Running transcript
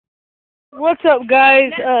What's up,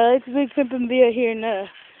 guys? It's Big Pimpin' Bia here, and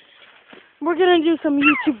we're gonna do some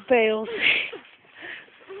YouTube fails.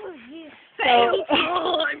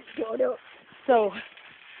 So,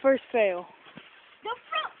 first fail. The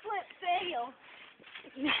front flip fail.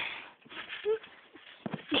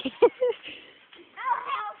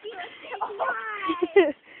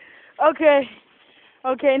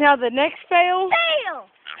 Okay, now the next fail. Fail!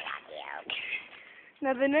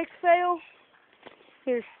 Now the next fail.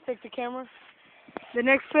 Here, take the camera. The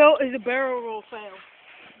next fail is a barrel roll fail.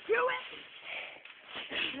 Do it!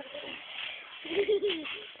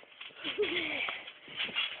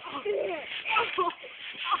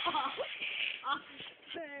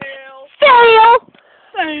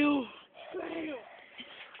 Fail!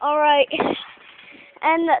 Alright.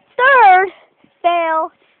 And the third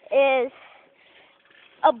fail is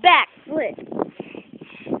a backflip.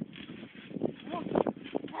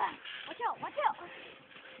 Watch out! Watch out! Watch out!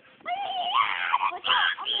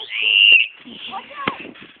 Watch out!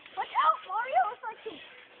 Watch out, Mario! It's like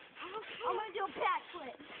I'm gonna do a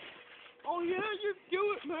backflip. Oh yeah, just do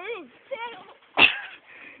it, man. Fail!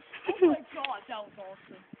 Oh my god, that was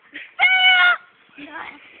awesome. Fail!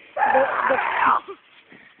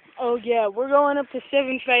 Oh yeah, we're going up to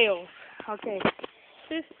 7 fails. Okay.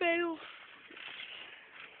 Fifth fail.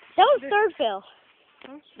 That was third fail.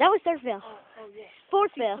 Huh? That was third fail. Oh yeah.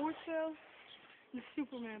 Fourth fail. Fourth fail. The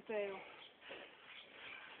Superman fail.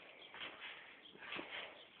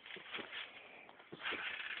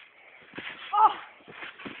 Oh!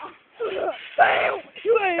 Fail!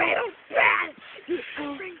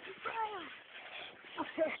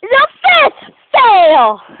 The fifth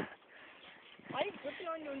fail! Why are you gripping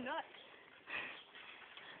on your nuts?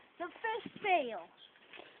 The fifth fail.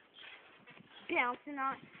 Bouncing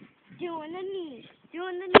on, doing the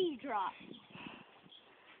knee drop.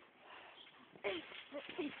 Let's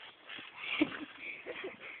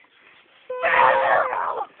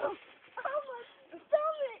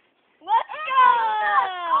go!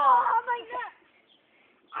 Oh my God!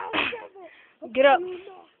 Get up.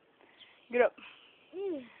 Get up.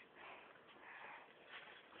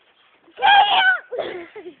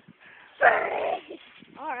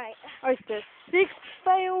 Alright. Alright, the 6th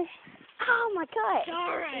fail Oh my God.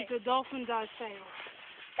 is the dolphin dive fail.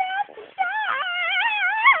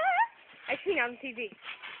 I seen on TV.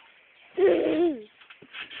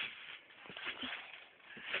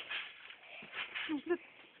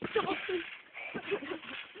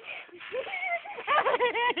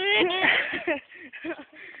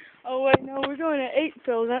 Oh wait, no, we're going to 8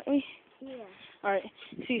 fails, aren't we? Yeah. Alright,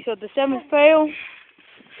 see, so the 7th fail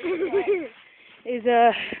is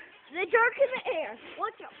The jerk in the air.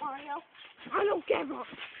 Watch out, Mario. I don't give up.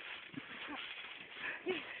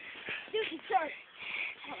 Do the jerk.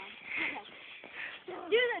 Hold on.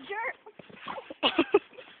 Do the jerk.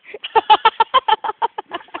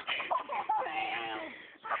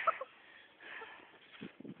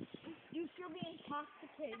 You feel me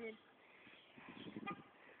intoxicated.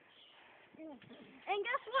 And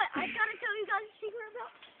guess what? I gotta tell you guys a secret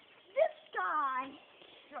about this guy.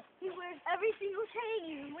 He wears every single chain,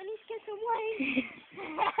 even when he's getting away.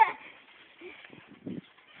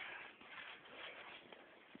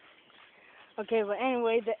 Okay, but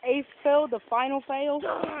anyway, the 8th fail, the final fail.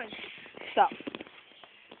 Stop. The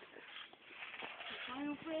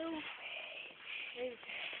final fail is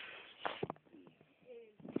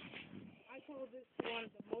I call this one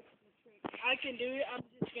the multiple trick. I can do it. I'm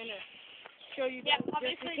just gonna show you guys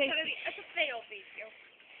just in case. It's a fail video.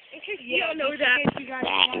 In case You don't know that.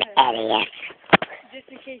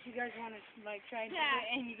 Just in case you guys wanna like try and do it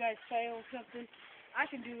and you guys fail something, I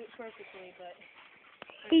can do it perfectly, but.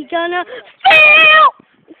 He's gonna fail!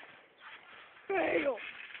 Fail!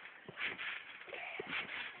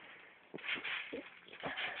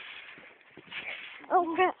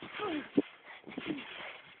 Oh crap.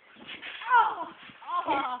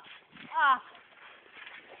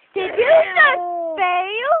 Did you just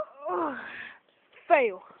fail?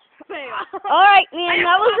 Fail. Alright, man,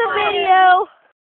 that was a video.